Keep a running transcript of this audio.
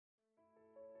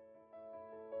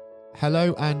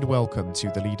Hello and welcome to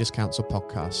the Leaders Council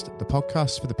podcast, the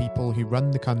podcast for the people who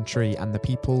run the country and the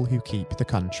people who keep the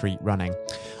country running.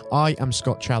 I am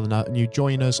Scott Challoner, and you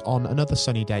join us on another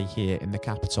sunny day here in the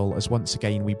capital as once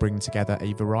again we bring together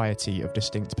a variety of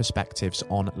distinct perspectives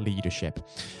on leadership.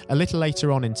 A little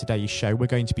later on in today's show, we're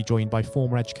going to be joined by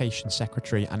former Education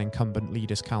Secretary and incumbent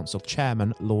Leaders Council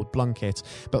Chairman, Lord Blunkett.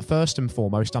 But first and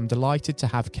foremost, I'm delighted to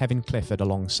have Kevin Clifford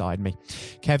alongside me.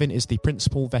 Kevin is the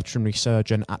Principal Veterinary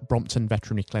Surgeon at Brompton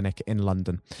Veterinary Clinic in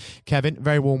London. Kevin,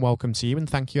 very warm welcome to you, and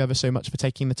thank you ever so much for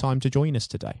taking the time to join us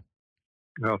today.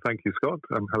 Oh, thank you, Scott.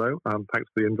 Hello. Thanks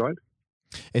for the invite.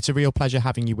 It's a real pleasure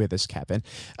having you with us, Kevin.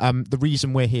 The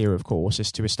reason we're here, of course,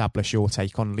 is to establish your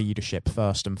take on leadership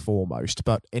first and foremost.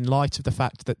 But in light of the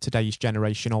fact that today's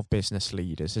generation of business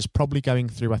leaders is probably going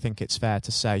through, I think it's fair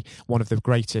to say, one of the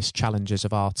greatest challenges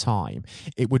of our time,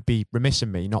 it would be remiss of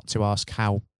me not to ask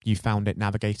how you found it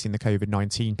navigating the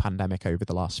COVID-19 pandemic over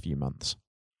the last few months.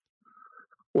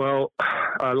 Well,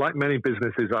 like many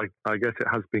businesses, I guess it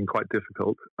has been quite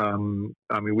difficult.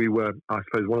 We were, I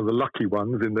suppose, one of the lucky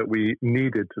ones in that we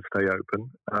needed to stay open.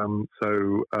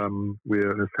 So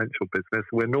we're an essential business.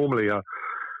 We're normally a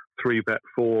 3-vet,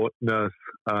 4-nurse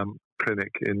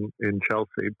clinic in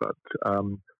Chelsea, but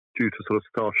due to sort of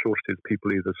staff shortages,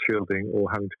 people either shielding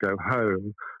or having to go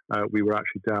home, we were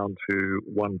actually down to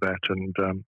 1 vet and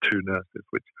 2 nurses,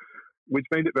 which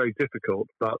made it very difficult,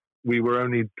 but we were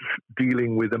only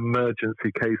dealing with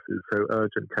emergency cases, so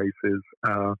urgent cases,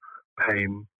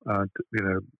 pain,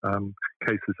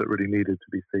 cases that really needed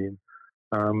to be seen.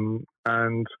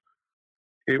 And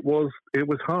it was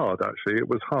hard, actually. It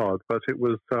was hard, but it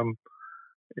was,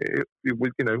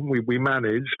 we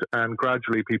managed, and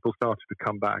gradually people started to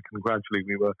come back, and gradually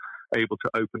we were able to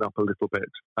open up a little bit.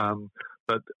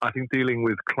 But I think dealing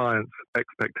with clients'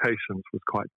 expectations was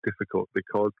quite difficult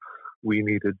because we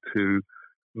needed to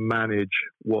manage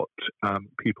what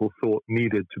people thought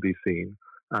needed to be seen,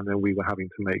 and then we were having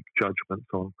to make judgments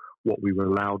on what we were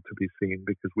allowed to be seen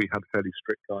because we had fairly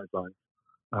strict guidelines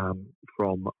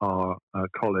from our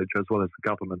college as well as the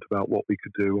government about what we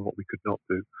could do and what we could not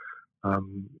do.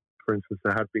 For instance,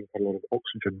 there had been quite a lot of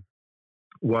oxygen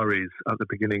worries at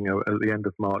the end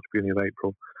of March, beginning of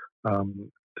April,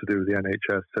 to do with the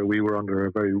NHS. So we were under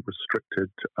a very restricted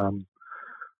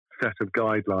set of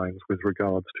guidelines with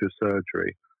regards to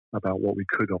surgery about what we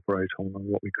could operate on and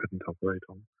what we couldn't operate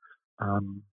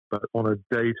on. But on a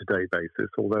day-to-day basis,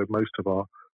 although most of our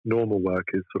normal work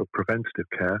is sort of preventative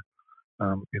care,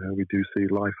 we do see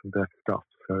life and death stuff.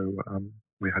 So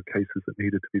we had cases that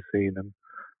needed to be seen and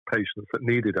patients that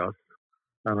needed us,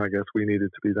 and I guess we needed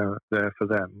to be there for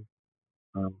them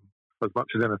as much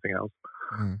as anything else.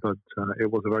 But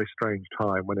it was a very strange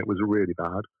time when it was really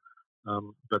bad.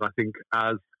 But I think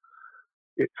as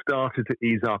it started to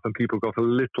ease up and people got a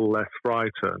little less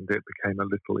frightened, it became a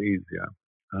little easier.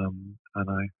 And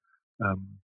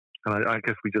I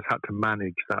guess we just had to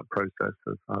manage that process,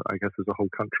 as a whole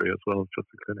country as well as just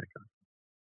the clinic.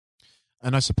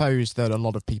 And I suppose that a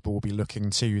lot of people will be looking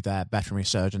to their veterinary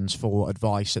surgeons for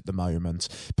advice at the moment,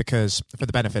 because for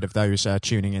the benefit of those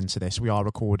tuning into this, we are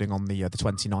recording on the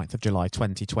 29th of July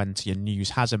 2020, and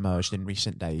news has emerged in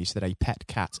recent days that a pet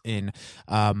cat in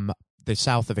the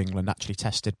south of England actually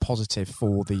tested positive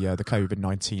for the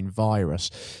COVID-19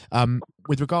 virus.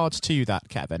 With regards to that,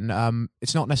 Kevin,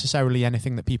 it's not necessarily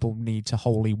anything that people need to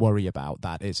wholly worry about,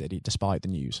 that is it, despite the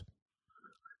news?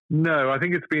 No, I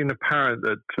think it's been apparent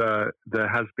that there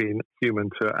has been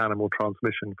human-to-animal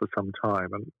transmission for some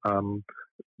time,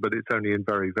 but it's only in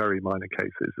very, very minor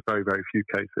cases, very, very few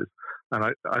cases. And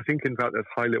I think, in fact, that's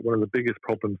one of the biggest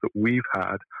problems that we've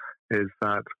had is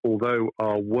that although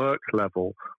our work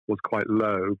level was quite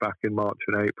low back in March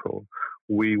and April,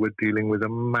 we were dealing with a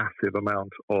massive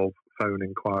amount of phone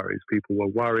inquiries. People were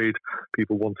worried.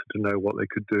 People wanted to know what they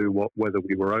could do, whether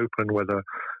we were open,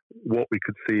 what we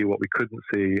could see, what we couldn't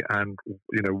see, and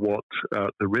what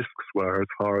the risks were as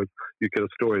far as you get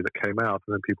a story that came out,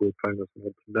 and then people would phone us and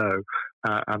want to know.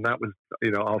 And that was,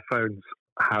 our phones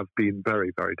have been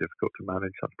very, very difficult to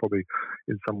manage. That's probably,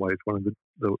 in some ways, one of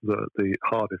the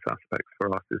hardest aspects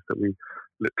for us, is that we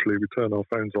literally turn our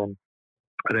phones on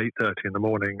at 8:30 in the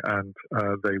morning, and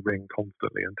they ring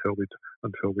constantly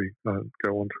until we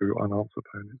go on to an answer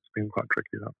phone. It's been quite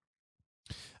tricky, that.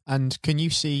 And can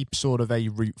you see sort of a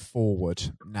route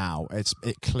forward now? Is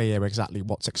it clear exactly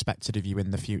what's expected of you in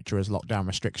the future as lockdown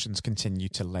restrictions continue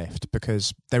to lift?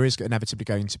 Because there is inevitably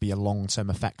going to be a long-term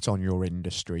effect on your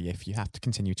industry if you have to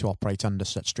continue to operate under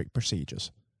such strict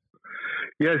procedures.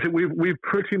 Yes, we've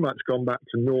pretty much gone back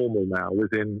to normal now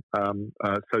within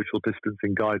social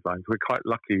distancing guidelines. We're quite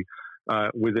lucky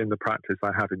within the practice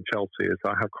I have in Chelsea is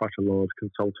I have quite a large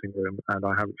consulting room, and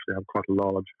I actually have quite a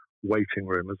large waiting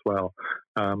room as well,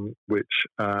 which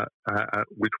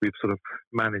we've sort of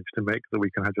managed to make that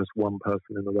we can have just one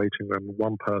person in the waiting room,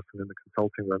 one person in the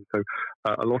consulting room. So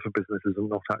a lot of businesses have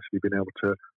not actually been able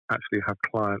to actually have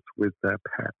clients with their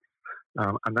pets,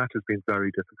 and that has been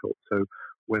very difficult. So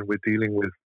when we're dealing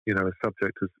with a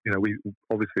subject as we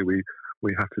obviously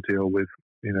we have to deal with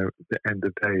the end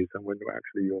of days, and when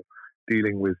you're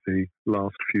dealing with the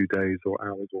last few days or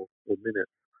hours or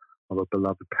minutes of a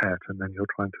beloved pet, and then you're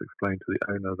trying to explain to the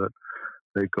owner that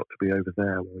they've got to be over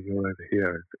there while you're over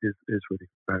here is really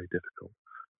very difficult.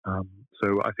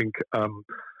 So I think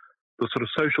the sort of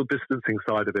social distancing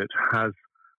side of it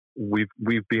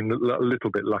we've been a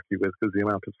little bit lucky with, because the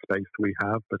amount of space we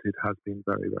have, but it has been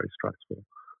very, very stressful,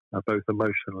 both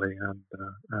emotionally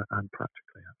and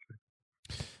practically, actually.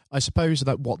 I suppose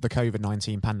that what the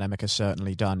COVID-19 pandemic has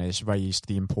certainly done is raised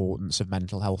the importance of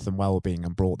mental health and well-being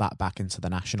and brought that back into the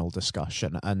national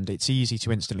discussion. And it's easy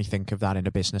to instantly think of that in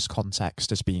a business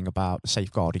context as being about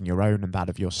safeguarding your own and that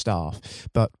of your staff.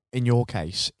 But in your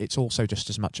case, it's also just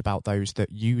as much about those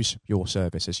that use your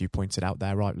service, as you pointed out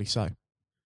there, rightly so.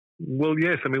 Well,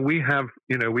 yes. I mean, we have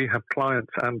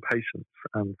clients and patients,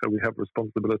 and so we have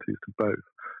responsibilities to both.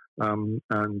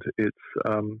 And it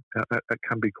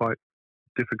can be quite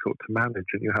difficult to manage,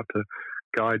 and you have to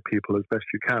guide people as best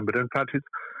you can. But in fact, it's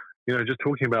just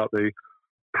talking about the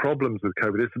problems with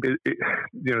COVID.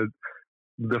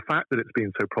 The fact that it's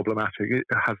been so problematic, it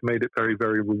has made it very,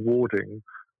 very rewarding,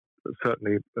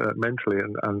 certainly mentally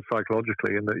and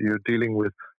psychologically, in that you're dealing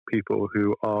with people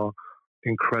who are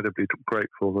incredibly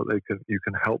grateful that you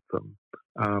can help them.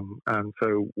 And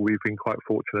so we've been quite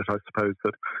fortunate, I suppose,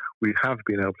 that we have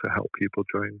been able to help people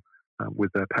during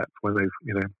with their pets when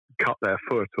they've cut their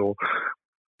foot or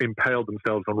impaled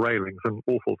themselves on railings, and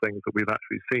awful things that we've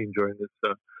actually seen during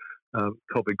this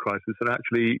COVID crisis. And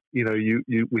actually,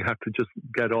 we have to just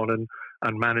get on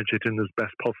and manage it in the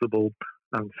best possible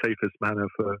and safest manner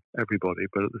for everybody,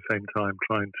 but at the same time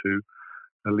trying to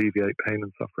alleviate pain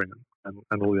and suffering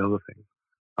and all the other things.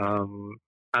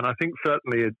 And I think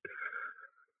certainly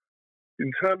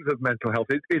in terms of mental health,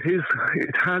 it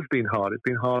has been hard. It's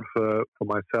been hard for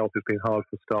myself. It's been hard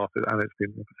for staff, and it's been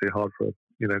obviously hard for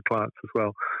clients as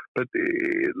well. But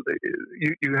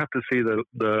you have to see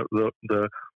the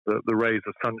rays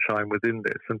of sunshine within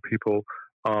this, and people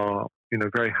are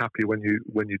very happy when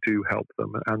you do help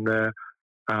them. And they're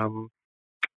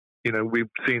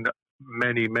we've seen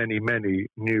many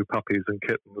new puppies and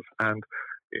kittens, and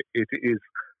it is.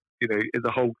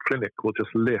 The whole clinic will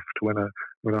just lift when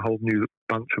a whole new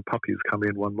bunch of puppies come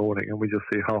in one morning, and we just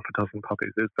see half a dozen puppies.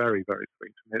 It's very, very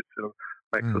sweet, and it sort of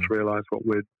makes us realise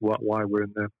why we're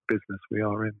in the business we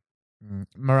are in.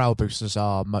 Morale boosters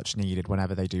are much needed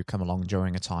whenever they do come along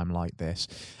during a time like this.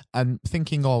 And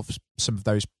thinking of some of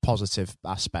those positive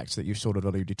aspects that you sort of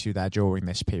alluded to there during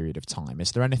this period of time,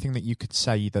 is there anything that you could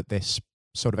say that this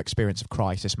sort of experience of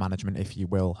crisis management, if you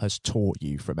will, has taught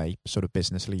you from a sort of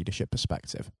business leadership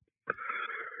perspective?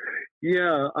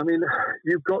 Yeah, I mean,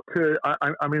 you've got to.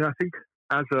 I mean, I think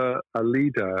as a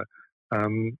leader,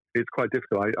 it's quite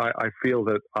difficult. I feel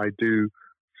that I do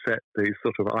set the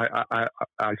sort of. I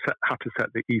have to set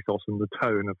the ethos and the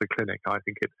tone of the clinic. I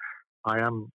think I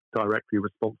am directly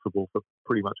responsible for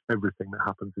pretty much everything that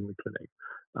happens in the clinic.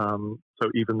 So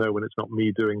even though when it's not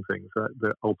me doing things,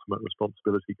 the ultimate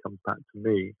responsibility comes back to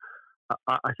me.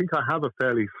 I think I have a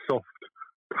fairly soft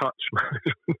touch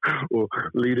management or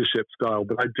leadership style,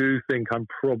 but I do think I'm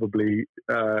probably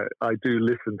I do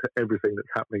listen to everything that's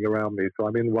happening around me. So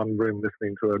I'm in one room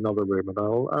listening to another room, and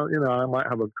I might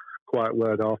have a quiet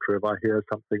word after if I hear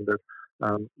something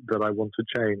that I want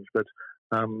to change. But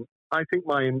I think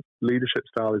my leadership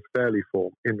style is fairly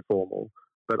informal.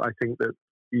 But I think that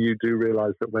you do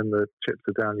realise that when the chips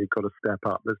are down, you've got to step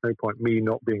up. There's no point me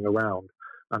not being around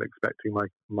and expecting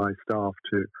my staff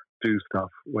to do stuff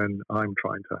when I'm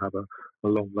trying to have a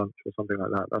long lunch or something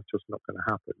like that. That's just not going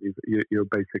to happen. You're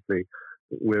basically,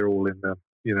 we're all in the,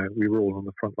 we were all on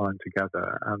the front line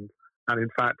together. And in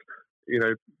fact,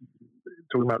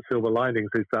 talking about silver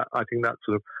linings is that I think that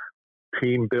sort of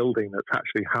team building that's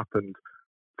actually happened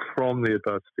from the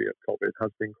adversity of COVID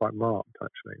has been quite marked,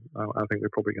 actually. I think we're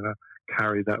probably going to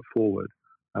carry that forward,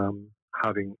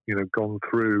 having, gone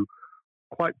through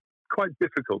quite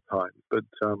difficult times, but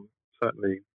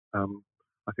certainly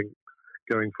I think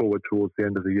going forward towards the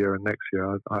end of the year and next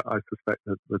year, I suspect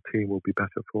that the team will be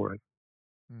better for it.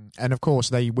 And of course,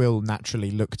 they will naturally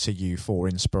look to you for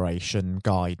inspiration,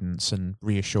 guidance, and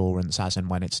reassurance as and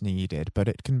when it's needed. But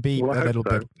it can be a little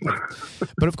bit.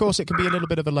 But of course, it can be a little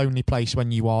bit of a lonely place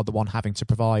when you are the one having to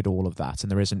provide all of that,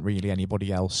 and there isn't really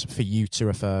anybody else for you to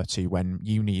refer to when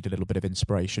you need a little bit of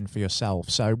inspiration for yourself.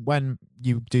 So when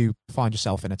you do find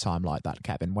yourself in a time like that,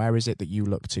 Kevin, where is it that you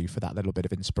look to for that little bit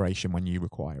of inspiration when you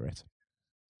require it?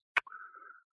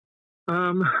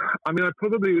 I mean,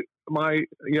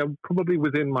 probably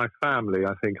within my family.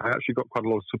 I think I actually got quite a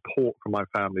lot of support from my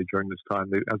family during this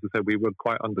time. As I said, we were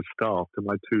quite understaffed, and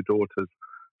my two daughters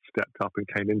stepped up and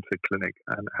came into the clinic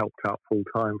and helped out full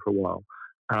time for a while.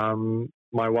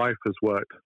 My wife has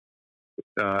worked.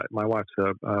 My wife's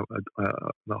a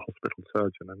hospital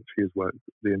surgeon, and she has worked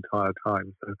the entire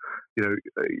time. So,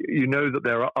 you know that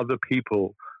there are other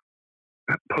people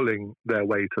pulling their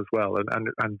weight as well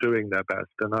and doing their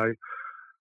best. And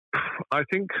I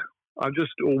think I've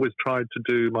just always tried to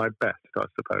do my best, I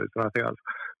suppose. And I think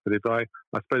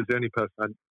I suppose the only person I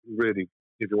really,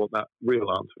 if you want that real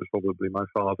answer, is probably my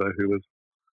father, who was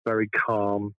very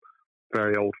calm,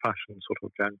 very old-fashioned sort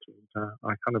of gentle.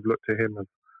 I kind of look to him as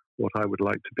what I would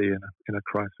like to be in a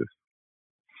crisis.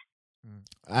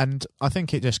 And I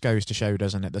think it just goes to show,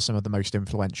 doesn't it, that some of the most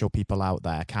influential people out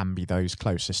there can be those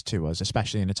closest to us,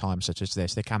 especially in a time such as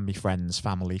this. They can be friends,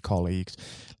 family, colleagues.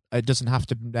 It doesn't have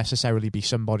to necessarily be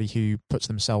somebody who puts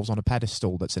themselves on a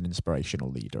pedestal that's an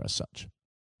inspirational leader as such.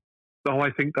 No,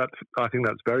 I think that's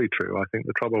very true. I think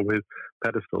the trouble with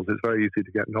pedestals is very easy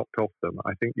to get knocked off them.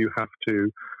 I think you have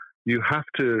to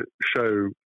show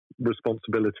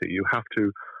responsibility. You have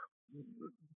to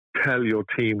tell your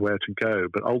team where to go,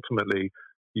 but ultimately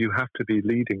you have to be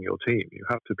leading your team. You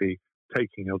have to be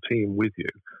taking your team with you.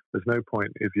 There's no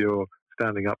point if you're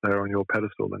standing up there on your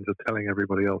pedestal and just telling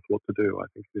everybody else what to do. I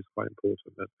think it is quite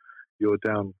important that you're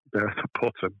down there at the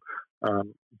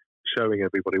bottom, showing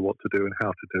everybody what to do and how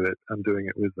to do it and doing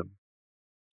it with them.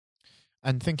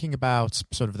 And thinking about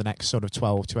sort of the next sort of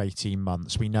 12 to 18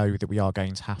 months, we know that we are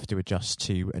going to have to adjust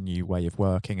to a new way of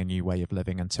working, a new way of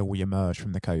living until we emerge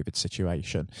from the COVID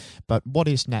situation. But what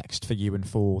is next for you and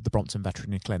for the Brompton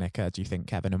Veterinary Clinic, do you think,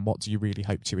 Kevin? And what do you really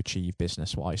hope to achieve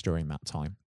business-wise during that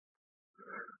time?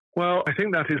 Well, I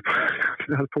think that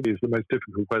probably is the most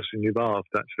difficult question you've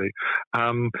asked, actually.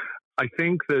 I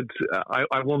think that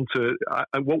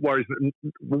what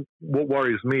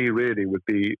worries me really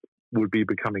would be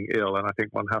becoming ill, and I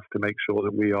think one has to make sure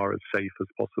that we are as safe as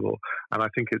possible. And I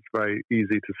think it's very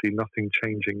easy to see nothing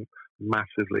changing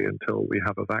massively until we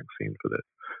have a vaccine for this.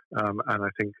 And I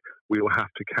think we will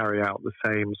have to carry out the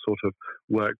same sort of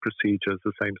work procedures,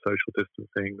 the same social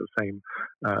distancing, the same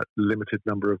limited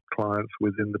number of clients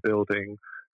within the building.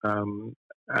 And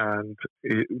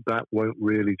that won't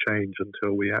really change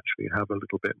until we actually have a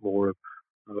little bit more of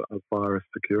virus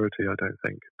security, I don't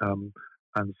think.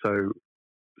 And so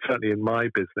certainly in my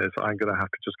business, I'm going to have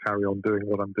to just carry on doing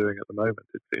what I'm doing at the moment.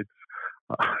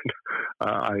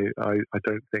 I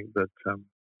don't think that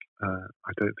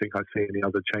I see any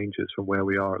other changes from where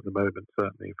we are at the moment.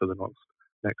 Certainly for the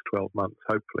next 12 months,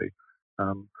 hopefully,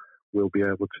 we'll be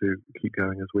able to keep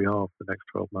going as we are for the next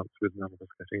 12 months with none of us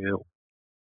getting ill.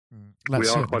 We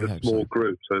are quite a small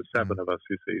group, so it's 7 of us,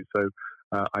 you see. So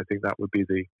I think that would be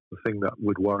the thing that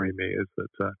would worry me, is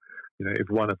that if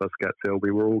one of us gets ill,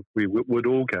 we would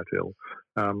all get ill.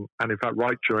 And in fact,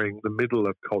 right during the middle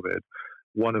of COVID,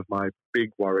 one of my big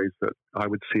worries that I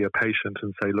would see a patient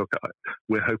and say, look,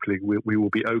 hopefully we will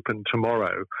be open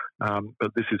tomorrow,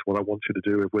 but this is what I want you to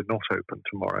do if we're not open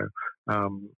tomorrow.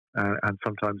 And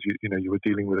sometimes you were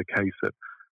dealing with a case that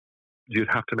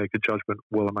you'd have to make a judgment.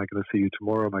 Well, am I going to see you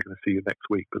tomorrow? Am I going to see you next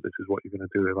week? But this is what you're going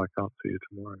to do if I can't see you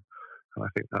tomorrow. And I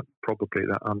think that probably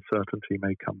that uncertainty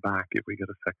may come back if we get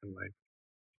a second wave.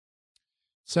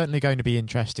 Certainly going to be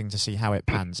interesting to see how it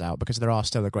pans out, because there are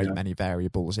still a great many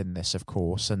variables in this, of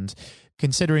course. And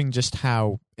considering just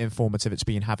how informative it's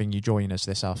been having you join us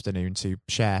this afternoon to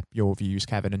share your views,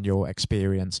 Kevin, and your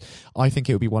experience, I think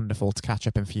it would be wonderful to catch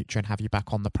up in future and have you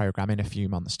back on the programme in a few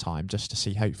months' time, just to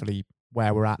see hopefully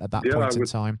where we're at that point in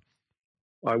time.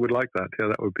 I would like that. Yeah,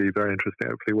 that would be very interesting.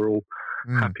 Hopefully we're all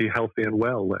happy, healthy and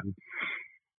well then.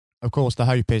 Of course, the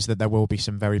hope is that there will be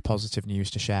some very positive news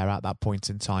to share at that point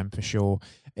in time, for sure.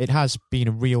 It has been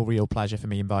a real pleasure for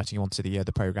me inviting you onto the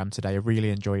programme today. I really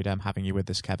enjoyed having you with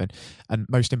us, Kevin. And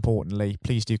most importantly,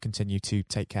 please do continue to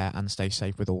take care and stay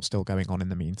safe with all still going on in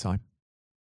the meantime.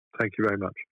 Thank you very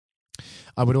much.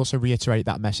 I would also reiterate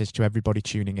that message to everybody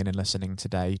tuning in and listening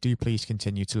today. Do please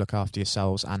continue to look after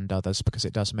yourselves and others, because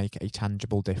it does make a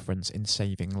tangible difference in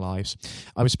saving lives.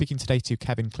 I was speaking today to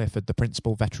Kevin Clifford, the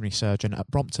Principal Veterinary Surgeon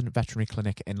at Brompton Veterinary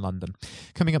Clinic in London.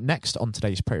 Coming up next on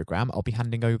today's programme, I'll be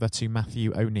handing over to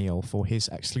Matthew O'Neill for his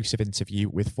exclusive interview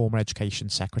with former Education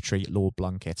Secretary Lord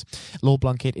Blunkett. Lord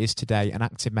Blunkett is today an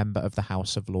active member of the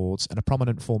House of Lords and a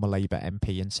prominent former Labour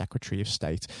MP and Secretary of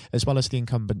State, as well as the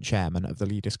incumbent chairman of the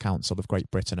Leaders' Council of Great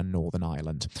Britain and Northern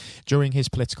Ireland. During his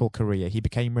political career, he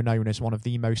became renowned as one of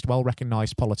the most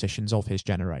well-recognised politicians of his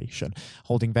generation,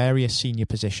 holding various senior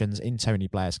positions in Tony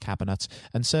Blair's cabinet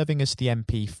and serving as the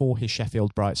MP for his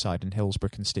Sheffield, Brightside and Hillsborough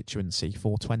constituency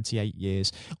for 28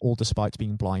 years, all despite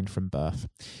being blind from birth.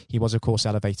 He was, of course,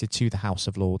 elevated to the House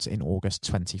of Lords in August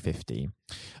 2015.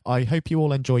 I hope you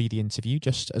all enjoy the interview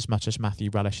just as much as Matthew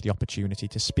relished the opportunity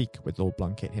to speak with Lord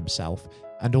Blunkett himself,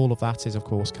 and all of that is, of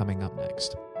course, coming up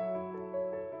next.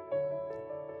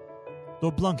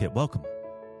 Lord Blunkett, welcome.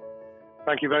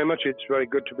 Thank you very much. It's very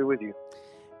good to be with you.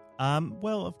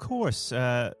 Well, of course,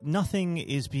 nothing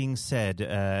is being said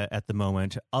at the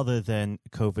moment other than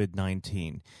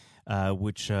COVID-19,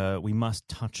 which we must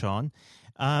touch on.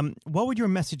 What would your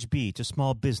message be to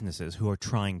small businesses who are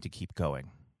trying to keep going?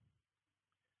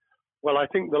 Well, I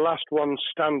think the last ones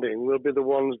standing will be the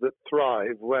ones that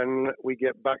thrive when we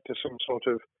get back to some sort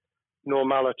of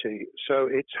normality. So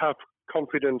it's have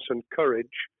confidence and courage.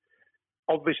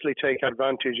 Obviously take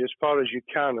advantage as far as you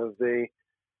can of the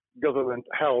government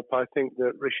help. I think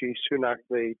that Rishi Sunak,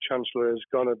 the Chancellor, has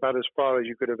gone about as far as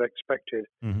you could have expected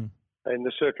in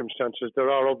the circumstances. There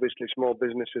are obviously small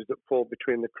businesses that fall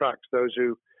between the cracks. Those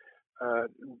who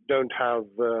don't have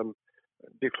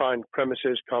defined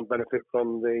premises can't benefit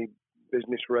from the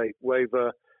business rate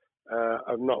waiver,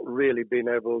 have not really been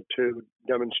able to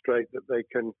demonstrate that they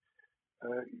can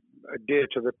adhere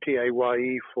to the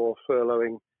PAYE for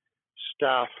furloughing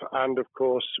staff, and of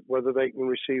course whether they can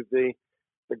receive the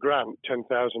grant,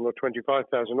 10,000 or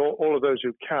 25,000. All of those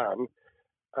who can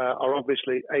are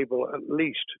obviously able at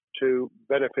least to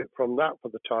benefit from that for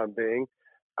the time being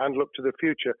and look to the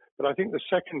future. But I think the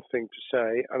second thing to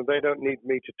say, and they don't need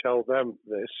me to tell them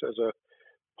this as a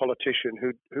politician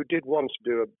who did once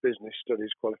do a business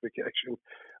studies qualification,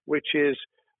 which is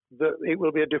that it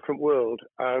will be a different world,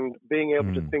 and being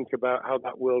able to think about how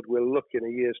that world will look in a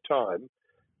year's time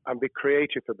and be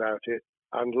creative about it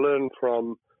and learn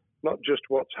from not just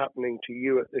what's happening to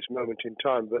you at this moment in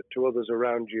time, but to others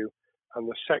around you and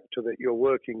the sector that you're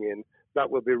working in, that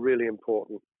will be really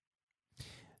important.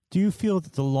 Do you feel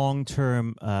that the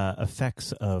long-term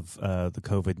effects of the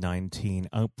COVID-19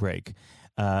 outbreak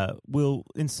will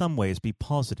in some ways be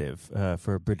positive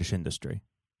for British industry?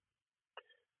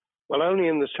 Well, only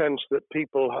in the sense that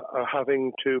people are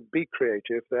having to be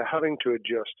creative, they're having to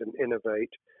adjust and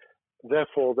innovate.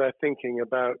 Therefore, they're thinking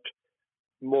about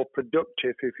more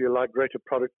productive, if you like, greater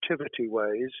productivity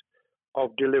ways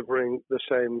of delivering the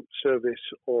same service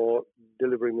or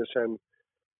delivering the same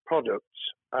products.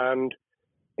 And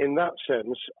in that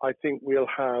sense, I think we'll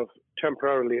have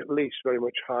temporarily at least very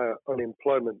much higher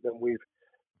unemployment than we've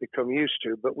become used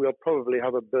to, but we'll probably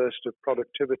have a burst of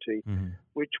productivity,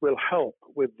 which will help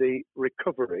with the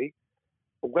recovery.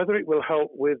 Whether it will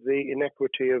help with the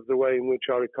inequity of the way in which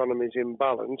our economy is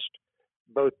imbalanced,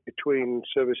 both between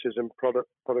services and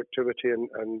productivity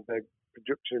and the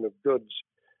production of goods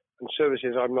and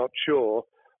services, I'm not sure.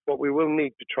 What we will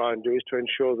need to try and do is to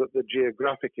ensure that the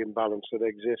geographic imbalance that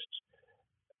exists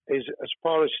is, as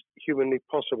far as humanly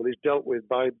possible, is dealt with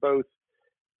by both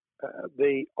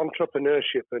the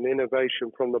entrepreneurship and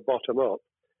innovation from the bottom up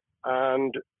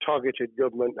and targeted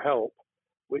government help,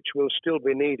 which will still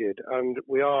be needed. And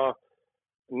we are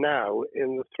now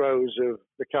in the throes of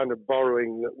the kind of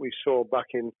borrowing that we saw back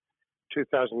in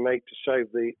 2008 to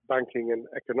save the banking and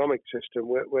economic system.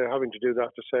 We're having to do that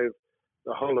to save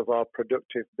the whole of our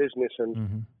productive business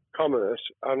and commerce,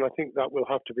 and I think that will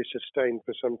have to be sustained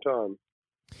for some time.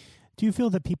 Do you feel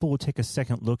that people will take a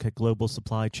second look at global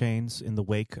supply chains in the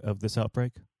wake of this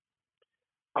outbreak?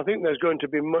 I think there's going to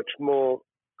be much more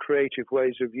creative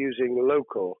ways of using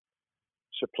local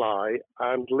supply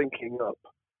and linking up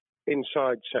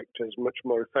inside sectors much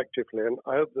more effectively. And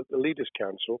I hope that the Leaders'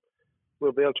 Council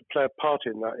will be able to play a part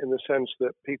in that, in the sense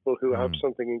that people who have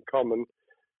something in common,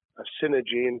 a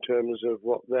synergy in terms of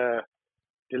what they're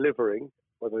delivering,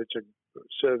 whether it's a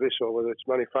service or whether it's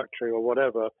manufacturing or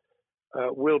whatever,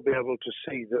 will be able to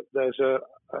see that there's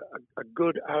a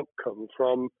good outcome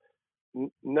from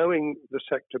knowing the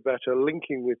sector better,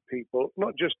 linking with people,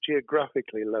 not just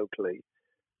geographically, locally,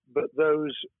 but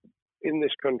those in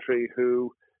this country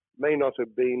who may not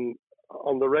have been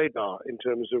on the radar in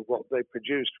terms of what they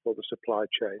produced for the supply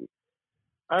chain.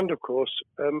 And of course,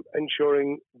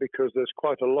 ensuring, because there's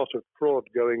quite a lot of fraud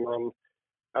going on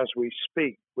as we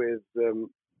speak with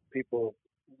people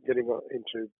getting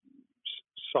into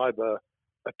cyber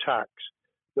attacks,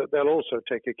 that they'll also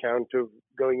take account of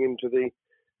going into the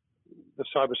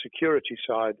cybersecurity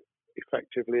side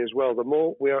effectively as well. The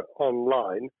more we are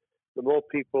online, the more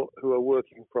people who are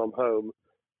working from home,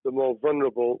 the more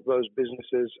vulnerable those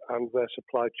businesses and their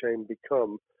supply chain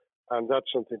become. And that's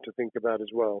something to think about as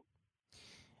well.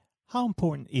 How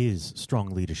important is strong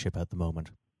leadership at the moment?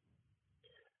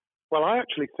 Well, I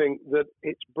actually think that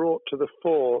it's brought to the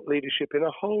fore leadership in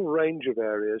a whole range of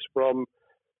areas, from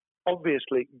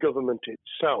obviously government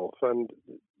itself, and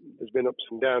there's been ups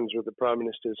and downs with the Prime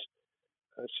Minister's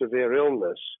severe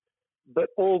illness, but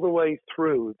all the way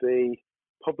through the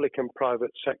public and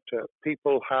private sector.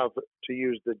 People have, to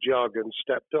use the jargon,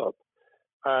 stepped up,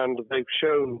 and they've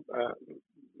shown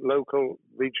local,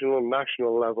 regional,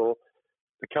 national level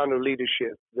the kind of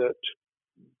leadership that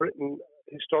Britain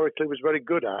historically was very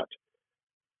good at.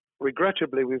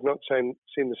 Regrettably, we've not seen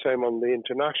the same on the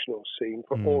international scene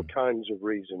for all kinds of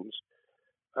reasons,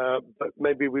 but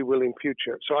maybe we will in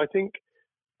future. So I think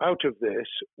out of this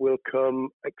will come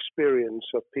experience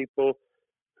of people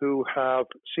who have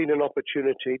seen an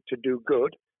opportunity to do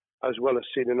good, as well as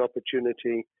seen an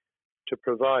opportunity to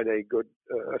provide a good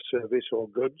service or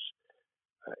goods,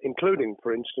 including,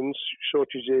 for instance,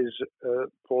 shortages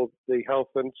for the health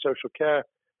and social care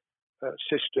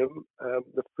system,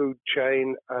 the food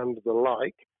chain and the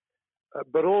like,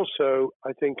 but also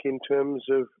I think in terms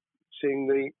of seeing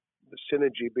the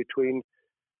synergy between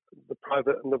the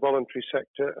private and the voluntary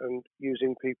sector and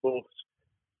using people's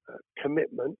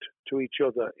commitment to each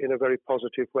other in a very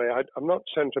positive way. I'm not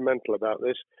sentimental about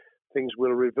this. Things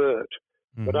will revert.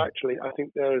 But actually, I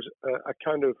think there's a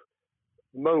kind of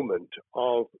moment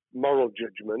of moral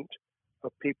judgment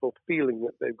of people feeling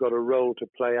that they've got a role to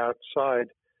play outside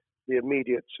the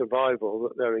immediate survival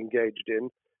that they're engaged in.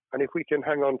 And if we can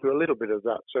hang on to a little bit of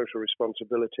that social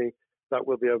responsibility, that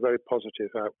will be a very positive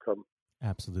outcome.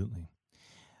 Absolutely.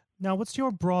 Now, what's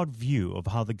your broad view of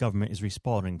how the government is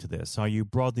responding to this? Are you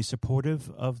broadly supportive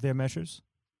of their measures?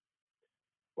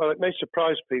 Well, it may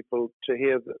surprise people to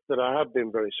hear that I have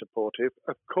been very supportive.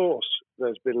 Of course,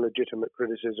 there's been legitimate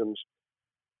criticisms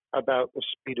about the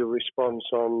speed of response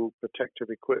on protective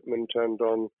equipment and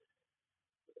on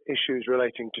issues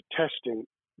relating to testing.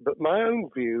 But my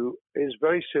own view is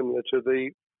very similar to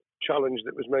the challenge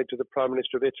that was made to the Prime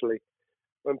Minister of Italy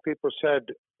when people said,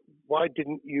 why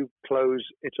didn't you close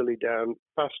Italy down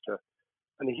faster?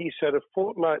 And he said, a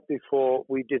fortnight before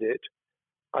we did it,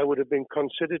 I would have been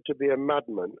considered to be a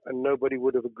madman and nobody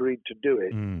would have agreed to do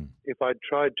it if I'd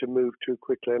tried to move too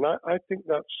quickly. And I think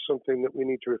that's something that we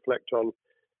need to reflect on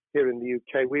here in the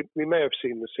UK. We may have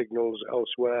seen the signals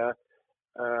elsewhere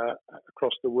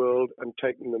across the world and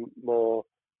taken them more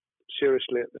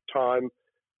seriously at the time.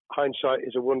 Hindsight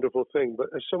is a wonderful thing, but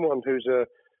as someone who's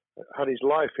had his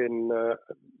life in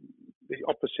the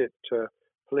opposite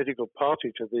political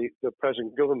party to the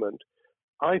present government,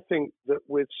 I think that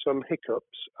with some hiccups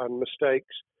and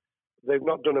mistakes, they've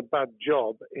not done a bad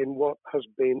job in what has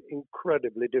been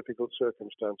incredibly difficult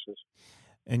circumstances.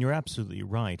 And you're absolutely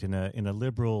right. In a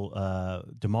liberal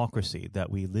democracy that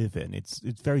we live in, it's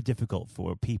very difficult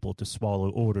for people to swallow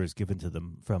orders given to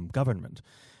them from government.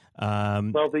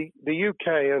 Well, the UK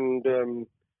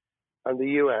and the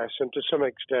US, and to some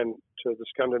extent the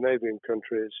Scandinavian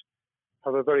countries,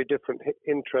 have a very different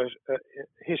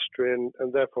history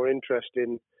and therefore interest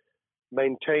in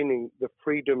maintaining the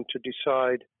freedom to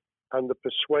decide and the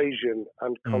persuasion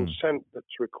and consent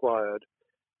that's required.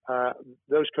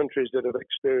 Those countries that have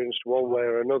experienced one way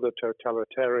or another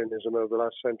totalitarianism over the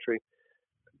last century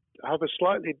have a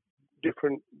slightly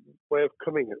different way of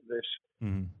coming at this.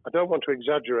 I don't want to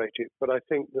exaggerate it, but I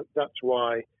think that that's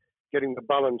why getting the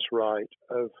balance right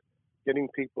of getting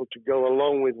people to go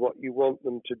along with what you want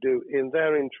them to do in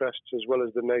their interests as well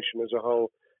as the nation as a whole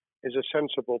is a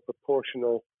sensible,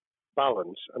 proportional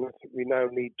balance. And I think we now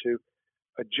need to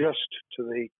adjust to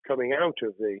the coming out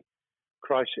of the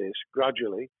crisis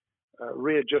gradually,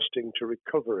 readjusting to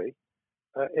recovery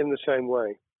in the same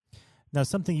way. Now,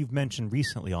 something you've mentioned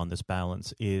recently on this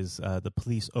balance is the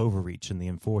police overreach in the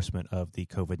enforcement of the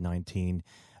COVID-19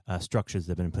 structures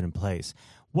that have been put in place.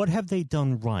 What have they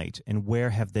done right, and where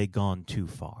have they gone too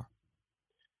far?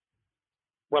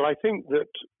 Well, I think that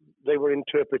they were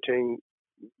interpreting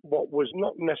what was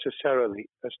not necessarily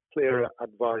as clear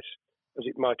advice as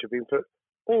it might have been for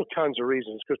all kinds of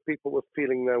reasons, because people were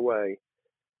feeling their way.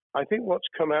 I think what's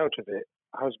come out of it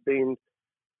has been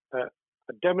a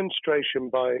a demonstration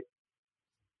by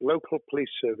local police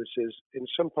services in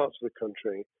some parts of the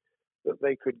country that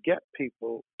they could get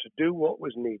people to do what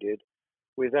was needed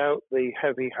without the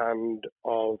heavy hand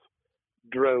of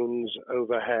drones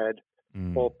overhead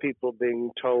or people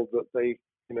being told that they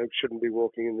shouldn't be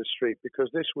walking in the street, because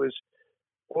this was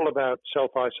all about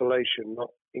self-isolation, not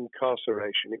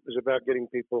incarceration. It was about getting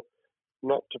people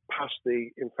not to pass the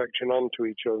infection on to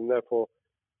each other and therefore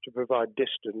to provide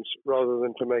distance rather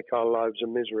than to make our lives a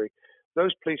misery.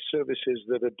 Those police services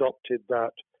that adopted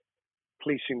that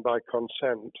policing by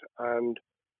consent and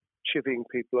chivying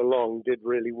people along did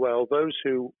really well. Those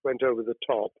who went over the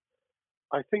top,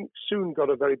 I think, soon got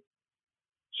a very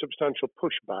substantial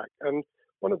pushback. And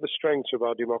one of the strengths of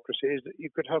our democracy is that you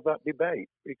could have that debate.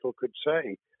 People could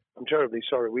say, I'm terribly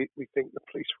sorry, we think the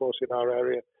police force in our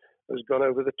area has gone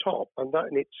over the top. And that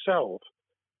in itself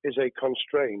is a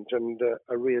constraint and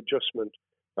a readjustment.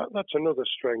 That's another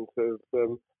strength of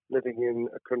living in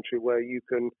a country where you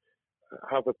can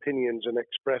have opinions and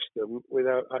express them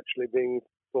without actually being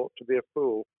thought to be a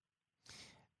fool.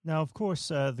 Now, of course,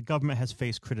 the government has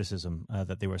faced criticism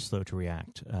that they were slow to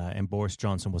react, and Boris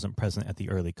Johnson wasn't present at the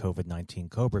early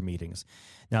COVID-19 COBRA meetings.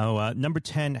 Now, Number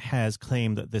 10 has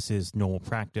claimed that this is normal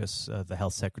practice. The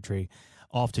health secretary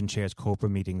often chairs COBRA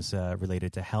meetings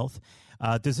related to health.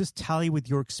 Does this tally with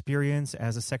your experience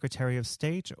as a Secretary of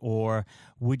State, or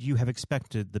would you have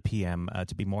expected the PM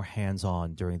to be more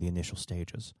hands-on during the initial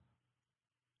stages?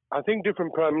 I think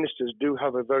different prime ministers do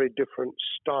have a very different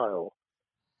style.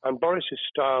 And Boris's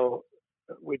style,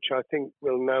 which I think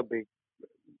will now be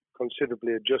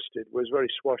considerably adjusted, was very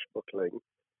swashbuckling.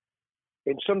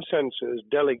 In some senses,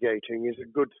 delegating is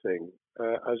a good thing,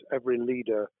 as every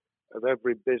leader of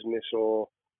every business or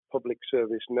public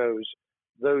service knows.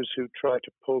 Those who try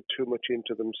to pull too much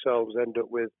into themselves end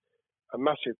up with a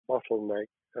massive bottleneck,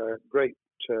 great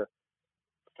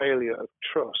failure of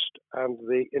trust, and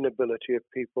the inability of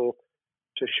people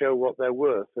to show what they're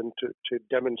worth and to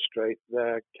demonstrate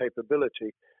their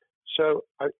capability. So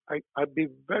I'd be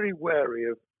very wary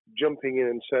of jumping in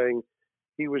and saying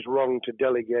he was wrong to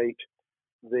delegate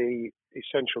the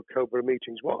essential COBRA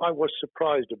meetings. What I was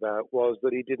surprised about was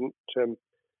that he didn't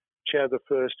chair the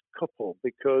first couple,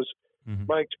 because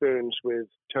my experience with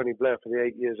Tony Blair for the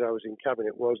 8 years I was in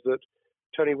Cabinet was that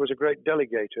Tony was a great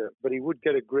delegator, but he would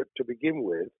get a grip to begin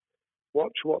with,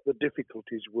 watch what the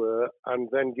difficulties were, and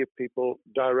then give people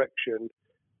direction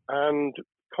and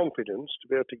confidence to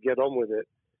be able to get on with it.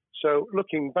 So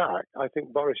looking back, I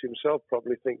think Boris himself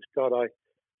probably thinks, God, I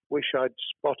wish I'd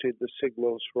spotted the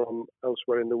signals from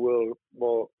elsewhere in the world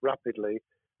more rapidly,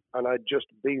 and I'd just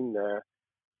been there.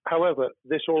 However,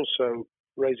 this also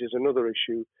raises another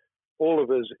issue. All of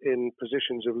us in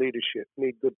positions of leadership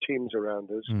need good teams around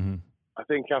us. I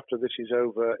think after this is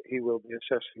over, he will be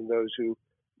assessing those who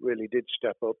really did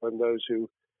step up and those who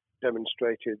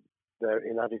demonstrated their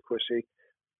inadequacy.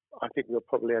 I think we'll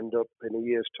probably end up in a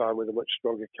year's time with a much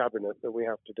stronger cabinet than we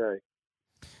have today.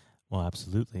 Well,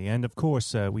 absolutely. And of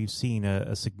course, we've seen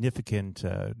a significant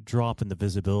drop in the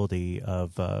visibility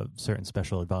of certain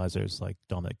special advisors like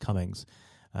Dominic Cummings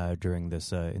during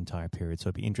this entire period. So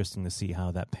it'd be interesting to see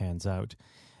how that pans out.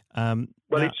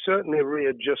 It's certainly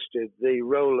readjusted the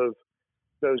role of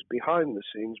those behind the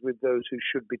scenes with those who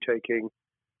should be taking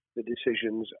the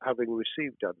decisions, having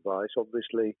received advice.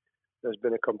 Obviously, there's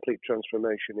been a complete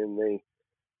transformation in the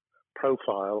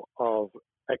profile of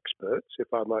experts,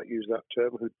 if I might use that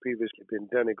term, who'd previously been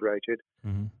denigrated.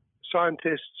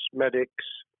 Scientists, medics,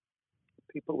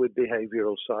 people with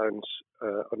behavioral science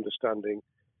understanding.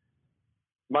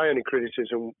 My only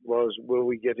criticism was, were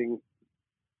we getting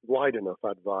wide enough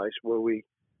advice? Were we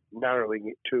narrowing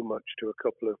it too much to a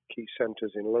couple of key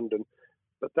centres in London?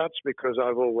 But that's because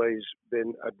I've always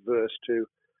been adverse to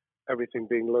everything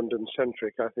being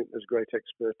London-centric. I think there's great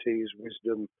expertise,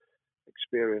 wisdom,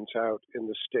 experience out in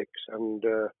the sticks, and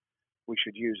we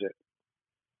should use it.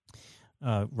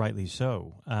 Rightly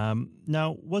so.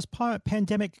 Now, was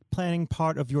pandemic planning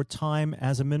part of your time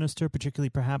as a minister, particularly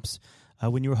perhaps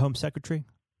when you were Home Secretary?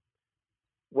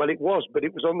 Well, it was, but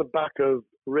it was on the back of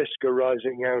risk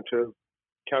arising out of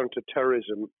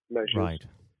counter-terrorism measures. Right.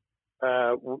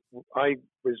 I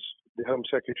was the Home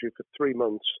Secretary for 3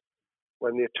 months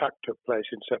when the attack took place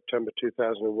in September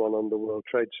 2001 on the World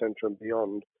Trade Center and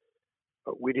beyond.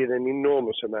 We did an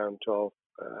enormous amount of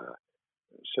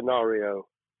scenario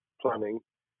planning,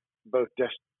 both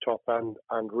desktop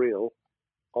and real.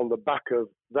 On the back of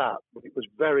that, it was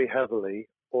very heavily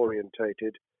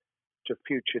orientated to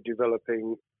future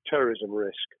developing terrorism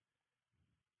risk.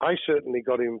 I certainly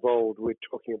got involved with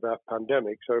talking about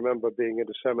pandemics. I remember being at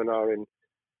a seminar in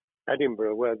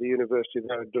Edinburgh, where the university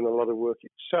there had done a lot of work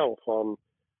itself on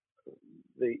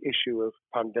the issue of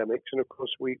pandemics. And of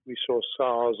course, we saw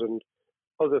SARS and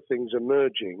other things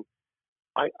emerging.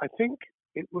 I think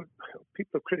people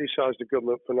have criticised the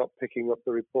government for not picking up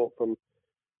the report from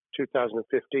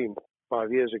 2015,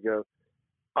 5 years ago.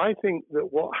 I think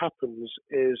that what happens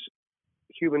is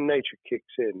human nature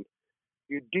kicks in.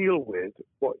 You deal with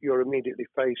what you're immediately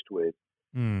faced with.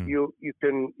 You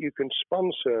can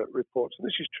sponsor reports, and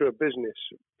this is true of business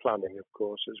planning, of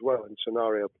course, as well, and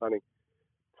scenario planning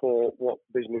for what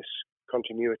business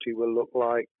continuity will look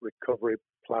like, recovery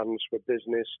plans for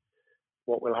business,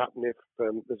 what will happen if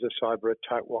there's a cyber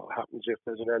attack, what happens if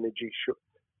there's an energy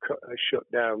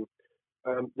shutdown.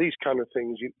 These kind of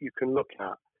things you can look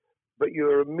at, but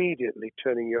you're immediately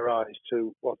turning your eyes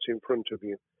to what's in front of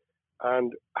you.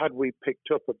 And had we picked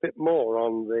up a bit more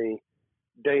on the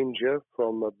danger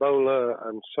from Ebola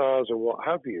and SARS and what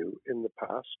have you in the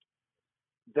past,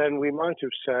 then we might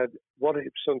have said, what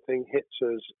if something hits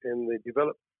us in the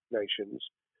developed nations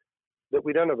that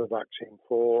we don't have a vaccine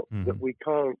for, that we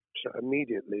can't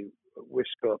immediately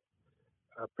whisk up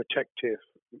protective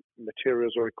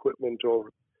materials or equipment, or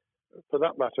for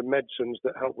that matter, medicines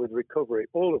that help with recovery,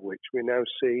 all of which we now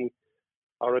see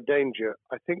are a danger.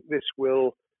 I think this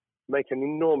will make an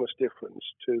enormous difference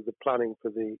to the planning for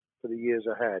the years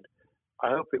ahead.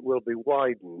 I hope it will be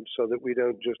widened so that we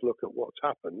don't just look at what's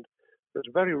happened, but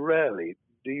very rarely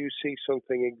do you see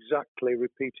something exactly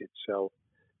repeat itself.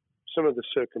 Some of the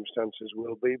circumstances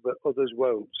will be, but others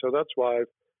won't. So that's why I've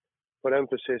put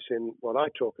emphasis in what I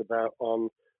talk about on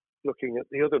looking at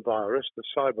the other virus, the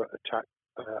cyber attack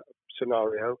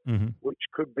scenario, which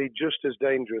could be just as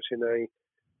dangerous in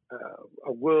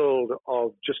a world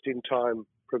of just-in-time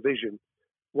provision.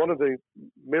 One of the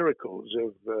miracles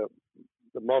of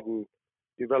the modern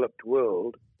developed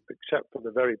world, except for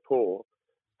the very poor,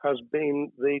 has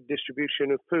been the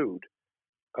distribution of food.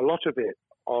 A lot of it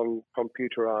on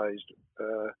computerized,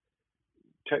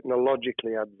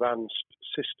 technologically advanced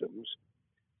systems.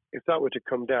 If that were to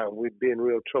come down, we'd be in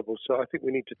real trouble. So I think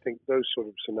we need to think those sort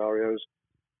of scenarios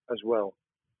as well.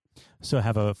 So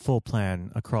have a full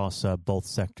plan across both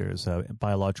sectors,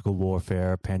 biological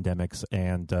warfare, pandemics,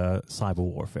 and cyber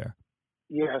warfare.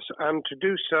 Yes, and to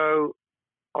do so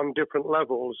on different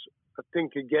levels. I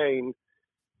think, again,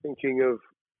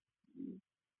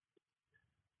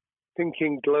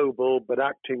 thinking global but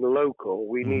acting local,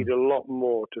 we need a lot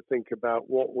more to think about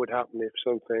what would happen if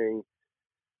something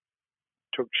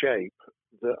took shape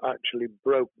that actually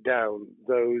broke down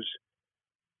those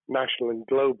national and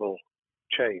global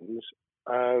chains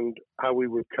and how we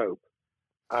would cope.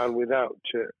 And without,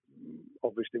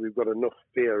 obviously, we've got enough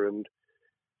fear and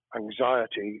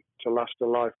anxiety to last a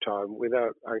lifetime.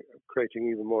 Without creating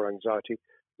even more anxiety,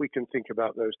 we can think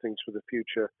about those things for the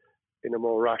future in a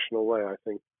more rational way, I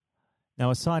think. Now,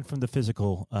 aside from the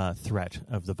physical threat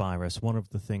of the virus, one of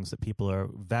the things that people are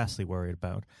vastly worried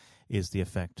about is the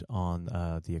effect on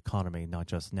the economy, not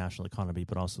just the national economy,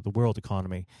 but also the world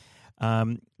economy.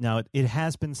 Now, it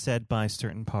has been said by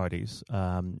certain parties,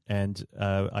 and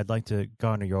I'd like to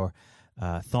garner your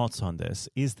thoughts on this.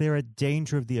 Is there a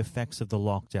danger of the effects of the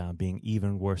lockdown being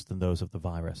even worse than those of the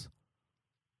virus?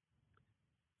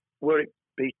 Were it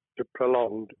be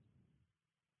prolonged,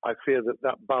 I fear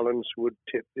that balance would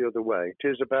tip the other way. It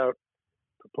is about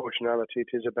proportionality. It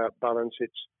is about balance.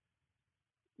 It's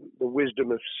the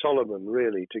wisdom of Solomon,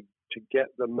 really, to get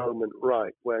the moment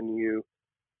right when you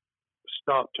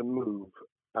start to move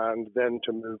and then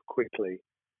to move quickly.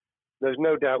 There's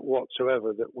no doubt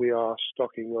whatsoever that we are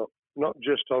stocking up, not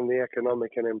just on the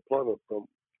economic and employment front,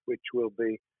 which will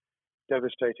be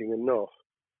devastating enough,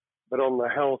 but on the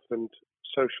health and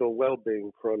social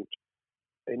well-being front,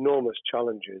 enormous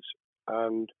challenges,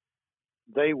 and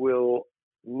they will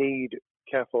need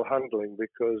careful handling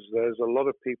because there's a lot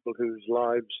of people whose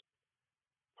lives,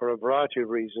 for a variety of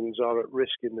reasons, are at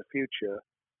risk in the future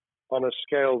on a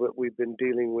scale that we've been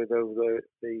dealing with over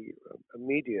the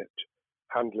immediate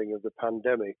handling of the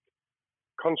pandemic,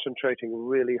 concentrating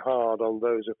really hard on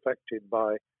those affected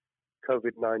by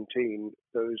COVID-19,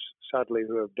 those sadly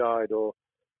who have died or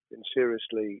been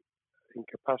seriously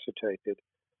incapacitated.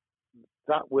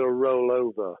 That will roll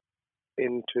over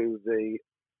into the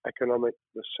economic,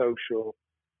 the social,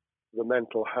 the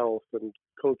mental health and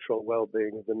cultural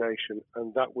well-being of the nation,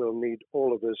 and that will need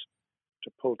all of us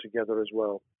to pull together as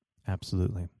well.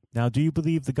 Absolutely. Now, do you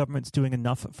believe the government's doing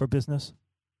enough for business?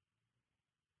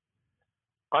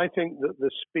 I think that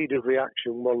the speed of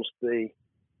reaction once the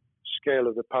scale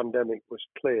of the pandemic was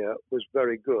clear was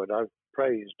very good. I've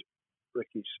praised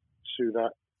Rishi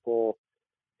Sunak for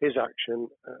his action.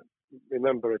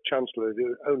 remember a chancellor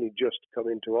who only just come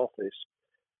into office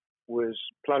was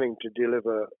planning to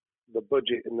deliver the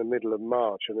budget in the middle of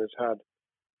March and has had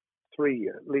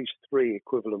at least three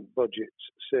equivalent budgets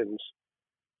since.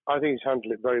 I think he's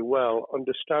handled it very well.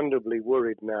 Understandably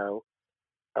worried now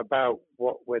about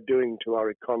what we're doing to our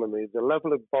economy. The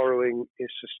level of borrowing is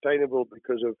sustainable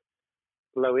because of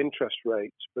low interest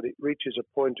rates, but it reaches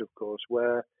a point, of course,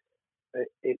 where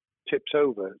it tips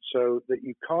over so that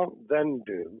you can't then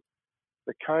do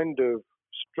the kind of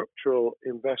structural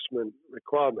investment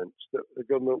requirements that the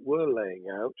government were laying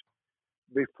out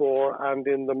before and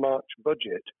in the March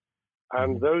budget.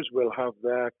 And those will have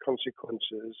their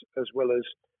consequences as well as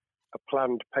a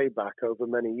planned payback over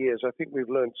many years. I think we've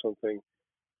learned something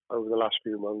over the last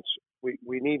few months.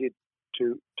 We needed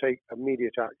to take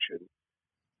immediate action.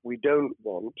 We don't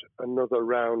want another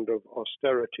round of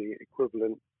austerity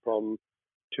equivalent from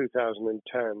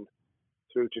 2010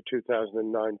 through to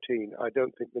 2019. I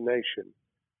don't think the nation,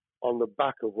 on the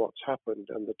back of what's happened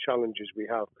and the challenges we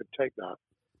have, could take that.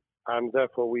 And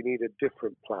therefore, we need a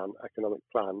different plan, economic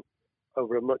plan,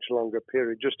 over a much longer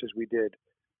period, just as we did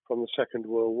from the Second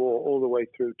World War all the way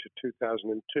through to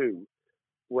 2002,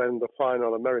 when the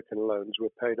final American loans were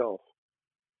paid off.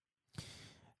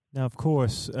 Now, of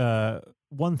course,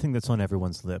 one thing that's on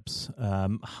everyone's lips,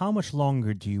 how much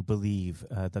longer do you believe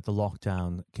that the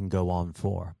lockdown can go on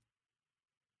for?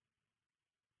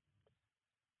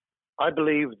 I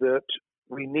believe that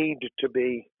we need to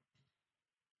be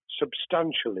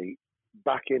substantially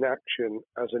back in action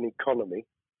as an economy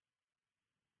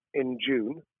in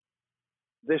June.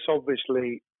 This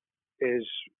obviously is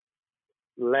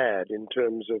led in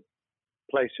terms of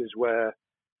places where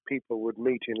people would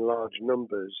meet in large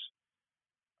numbers,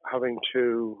 having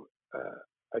to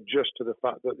adjust to the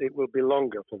fact that it will be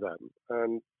longer for them.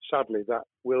 And sadly, that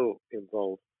will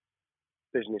involve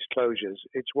business closures.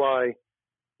 It's why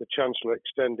the Chancellor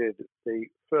extended the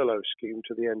furlough scheme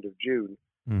to the end of June.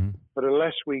 Mm-hmm. But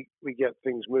unless we get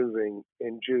things moving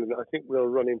in June, I think we'll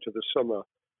run into the summer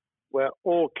where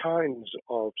all kinds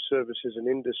of services and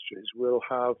industries will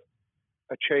have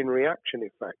a chain reaction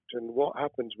effect. And what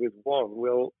happens with one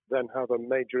will then have a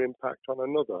major impact on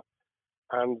another.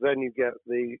 And then you get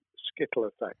the skittle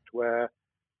effect where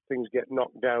things get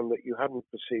knocked down that you hadn't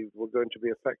perceived were going to be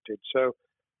affected. So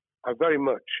I very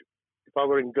much, if I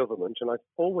were in government, and I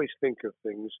always think of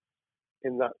things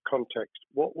in that context,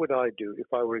 what would I do if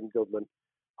I were in government?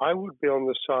 I would be on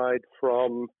the side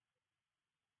from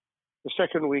the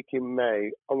second week in May,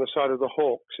 on the side of the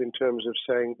hawks in terms of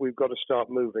saying we've got to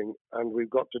start moving, and we've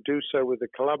got to do so with the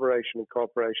collaboration and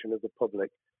cooperation of the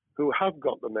public who have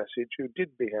got the message, who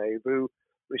did behave, who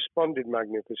responded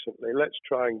magnificently. Let's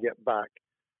try and get back,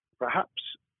 perhaps,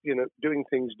 doing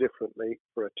things differently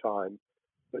for a time,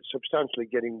 but substantially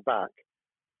getting back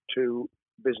to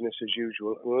business as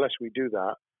usual. And unless we do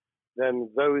that, then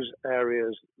those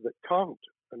areas that can't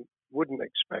and wouldn't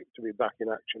expect to be back in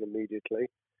action immediately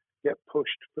get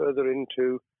pushed further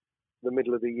into the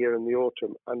middle of the year and the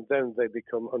autumn, and then they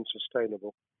become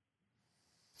unsustainable.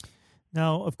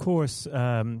 Now, of course,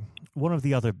 one of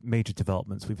the other major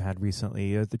developments we've had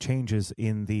recently are the changes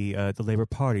in the Labour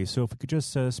Party. So if we could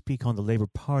just speak on the Labour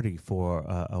Party for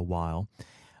a while.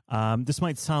 This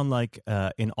might sound like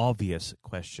an obvious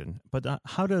question, but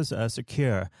how does Sir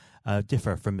Keir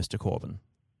differ from Mr. Corbyn?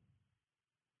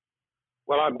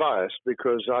 Well, I'm biased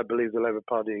because I believe the Labour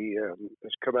Party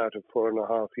has come out of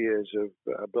 4.5 years of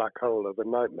a black hole of a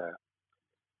nightmare,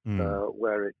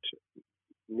 where it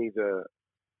neither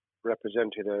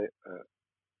represented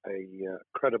a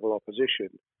credible opposition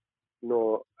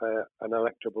nor an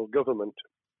electable government.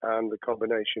 And the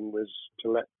combination was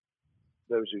to let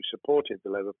those who supported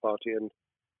the Labour Party and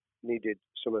needed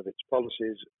some of its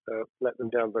policies let them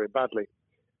down very badly.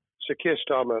 Sir Keir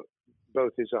Starmer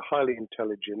both is a highly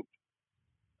intelligent,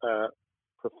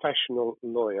 professional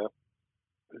lawyer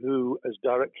who, as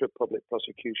Director of Public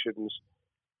Prosecutions,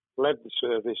 led the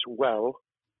service well,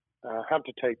 had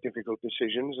to take difficult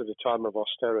decisions at a time of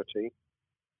austerity,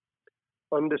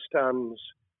 understands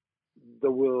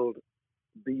the world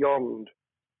beyond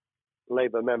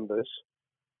Labour members,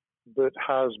 but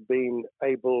has been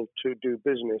able to do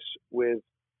business with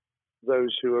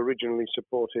those who originally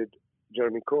supported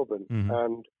Jeremy Corbyn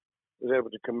and was able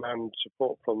to command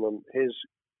support from them. His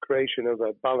creation of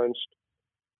a balanced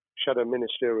shadow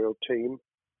ministerial team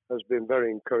has been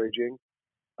very encouraging.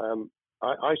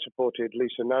 I supported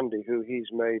Lisa Nandy, who he's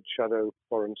made shadow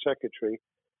foreign secretary,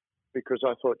 because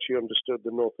I thought she understood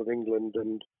the north of England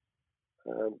and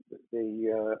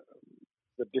the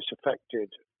disaffected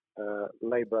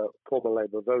former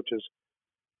Labour voters.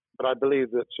 But I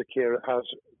believe that Sir Keir has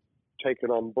taken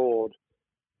on board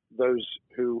those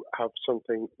who have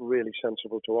something really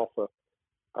sensible to offer.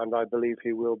 And I believe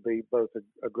he will be both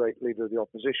a great leader of the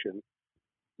opposition.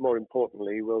 More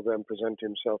importantly, he will then present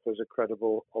himself as a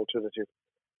credible alternative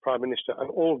prime minister. And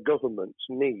all governments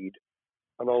need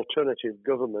an alternative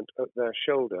government at their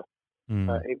shoulder.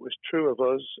 It was true of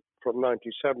us from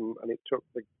 97, and it took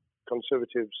the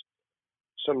Conservatives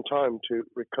some time to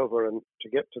recover and to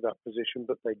get to that position,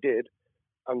 but they did,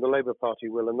 and the Labour Party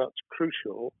will, and that's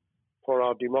crucial for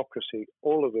our democracy.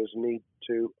 All of us need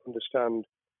to understand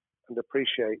and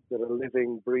appreciate that a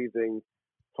living, breathing,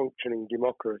 functioning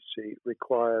democracy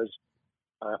requires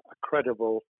a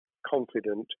credible,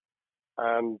 confident,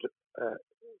 and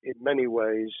in many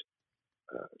ways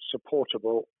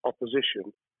supportable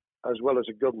opposition, as well as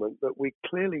a government that we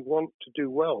clearly want to do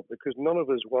well, because none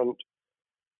of us want,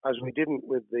 as we didn't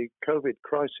with the COVID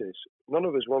crisis, none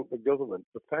of us want the government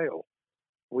to fail.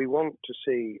 We want to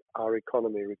see our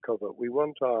economy recover. We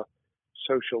want our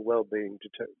social well-being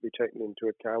to be taken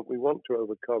into account. We want to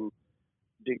overcome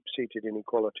deep-seated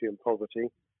inequality and poverty,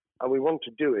 and we want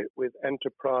to do it with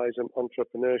enterprise and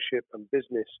entrepreneurship and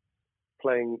business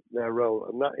playing their role,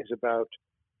 and that is about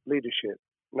leadership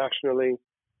nationally,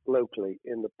 locally,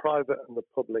 in the private and the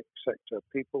public sector,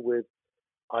 people with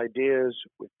ideas,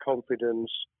 with confidence,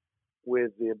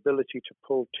 with the ability to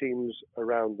pull teams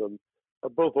around them,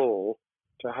 above all,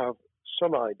 to have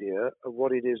some idea of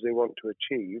what it is they want to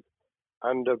achieve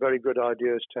and a very good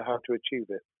idea as to how to achieve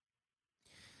it.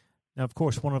 Now, of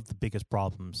course, one of the biggest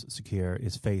problems Secure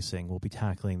is facing will be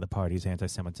tackling the party's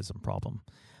anti-Semitism problem.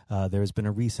 There has been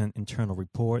a recent internal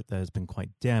report that has been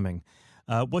quite damning.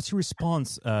 What's your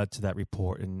response to that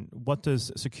report, and what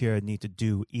does Secure need to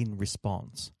do in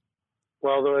response?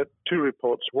 Well, there are two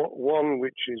reports. One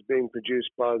which is being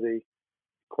produced by the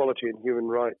Equality and Human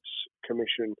Rights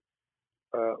Commission,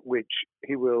 which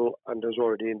he will, and has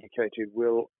already indicated,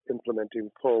 will implement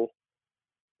in full.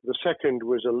 The second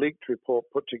was a leaked report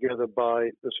put together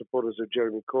by the supporters of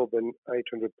Jeremy Corbyn,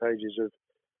 800 pages of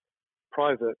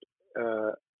private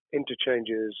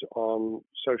interchanges on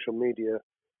social media,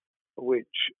 which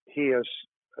he has,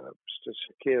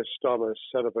 Keir Starmer,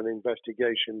 set up an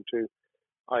investigation to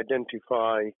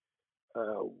identify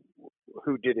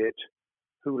who did it,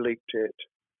 who leaked it,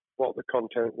 what the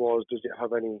content was, does it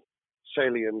have any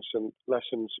salience and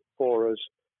lessons for us,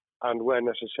 and where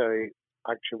necessary,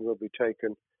 action will be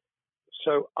taken.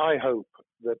 So I hope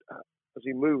that as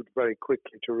he moved very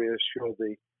quickly to reassure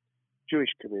the Jewish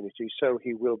community, so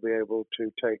he will be able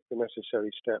to take the necessary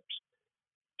steps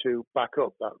to back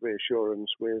up that reassurance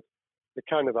with the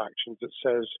kind of actions that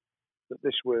says that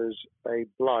this was a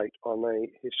blight on a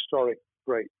historic,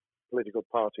 great political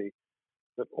party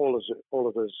that all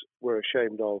of us were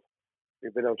ashamed of.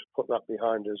 We've been able to put that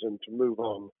behind us and to move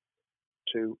on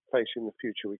to facing the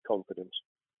future with confidence.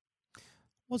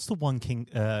 What's the one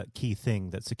key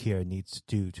thing that Secure needs to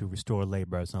do to restore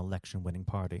Labour as an election-winning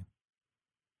party?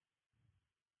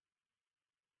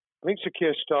 I think Sir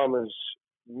Keir Starmer's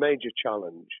major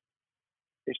challenge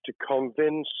is to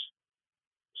convince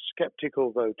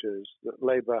sceptical voters that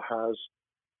Labour has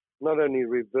not only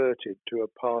reverted to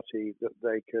a party that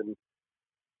they can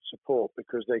support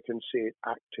because they can see it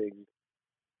acting,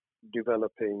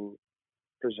 developing,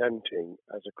 presenting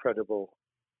as a credible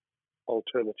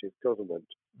alternative government,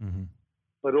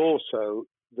 but also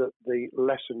that the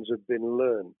lessons have been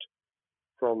learned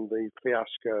from the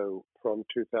fiasco from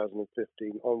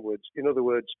 2015 onwards. In other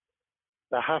words,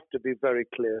 there have to be very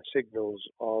clear signals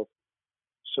of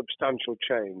substantial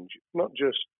change, not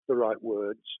just the right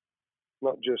words,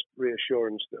 not just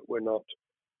reassurance that we're not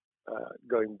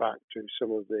going back to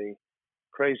some of the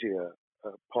crazier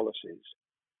policies,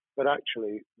 but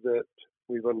actually that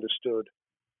we've understood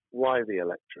why the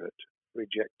electorate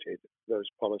rejected those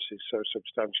policies so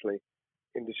substantially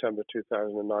in December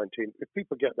 2019. If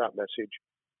people get that message,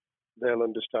 they'll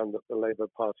understand that the Labour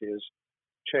Party has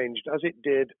changed, as it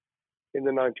did in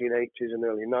the 1980s and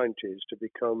early 90s, to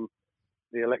become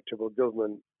the electable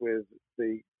government with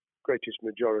the greatest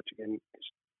majority in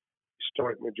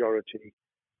historic majority,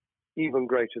 even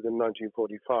greater than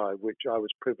 1945, which I was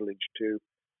privileged to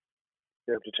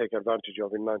be able to take advantage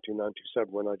of in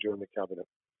 1997 when I joined the cabinet.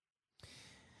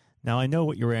 Now, I know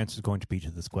what your answer is going to be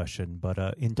to this question,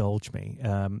 but indulge me.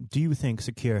 Do you think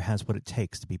Secure has what it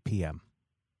takes to be PM?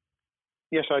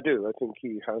 Yes, I do. I think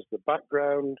he has the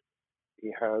background,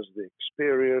 he has the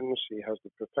experience, he has the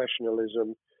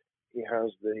professionalism, he has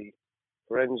the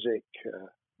forensic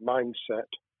mindset,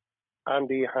 and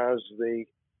he has the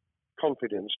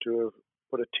confidence to have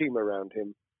put a team around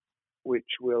him which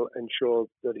will ensure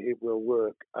that it will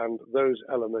work. And those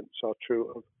elements are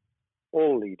true of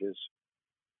all leaders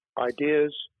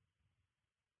ideas,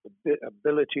 the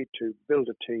ability to build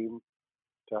a team,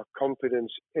 to have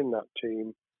confidence in that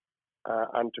team,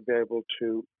 and to be able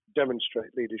to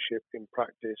demonstrate leadership in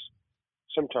practice,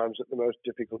 sometimes at the most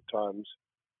difficult times.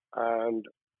 And,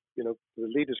 the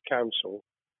Leaders' Council,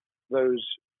 those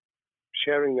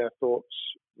sharing their thoughts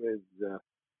with the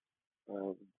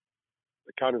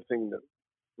kind of thing that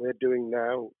we're doing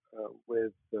now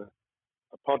with a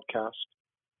podcast,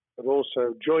 but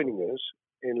also joining us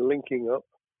in linking up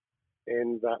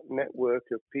in that network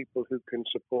of people who can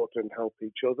support and help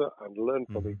each other and learn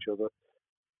from each other.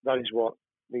 That is what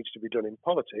needs to be done in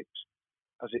politics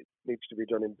as it needs to be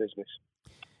done in business.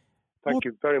 Thank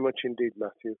you very much indeed,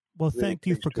 Matthew. Well, thank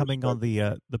you for coming on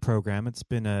the program. It's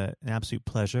been an absolute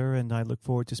pleasure, and I look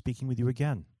forward to speaking with you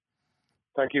again.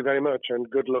 Thank you very much, and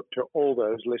good luck to all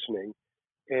those listening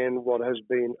in what has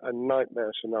been a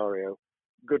nightmare scenario.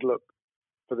 Good luck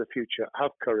for the future.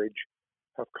 Have courage,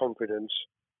 have confidence,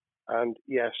 and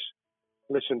yes,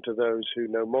 listen to those who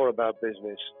know more about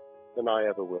business than I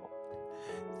ever will.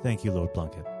 Thank you, Lord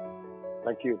Plunkett.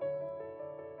 Thank you.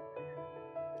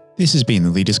 This has been the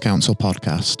Leaders' Council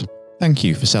podcast. Thank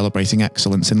you for celebrating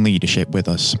excellence in leadership with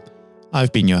us.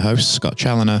 I've been your host, Scott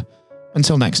Challoner.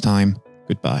 Until next time,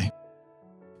 goodbye.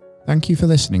 Thank you for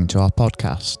listening to our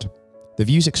podcast. The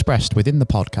views expressed within the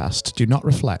podcast do not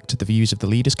reflect the views of the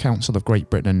Leaders' Council of Great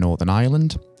Britain and Northern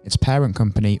Ireland, its parent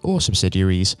company or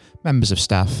subsidiaries, members of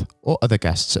staff, or other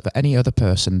guests of any other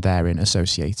person therein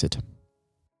associated.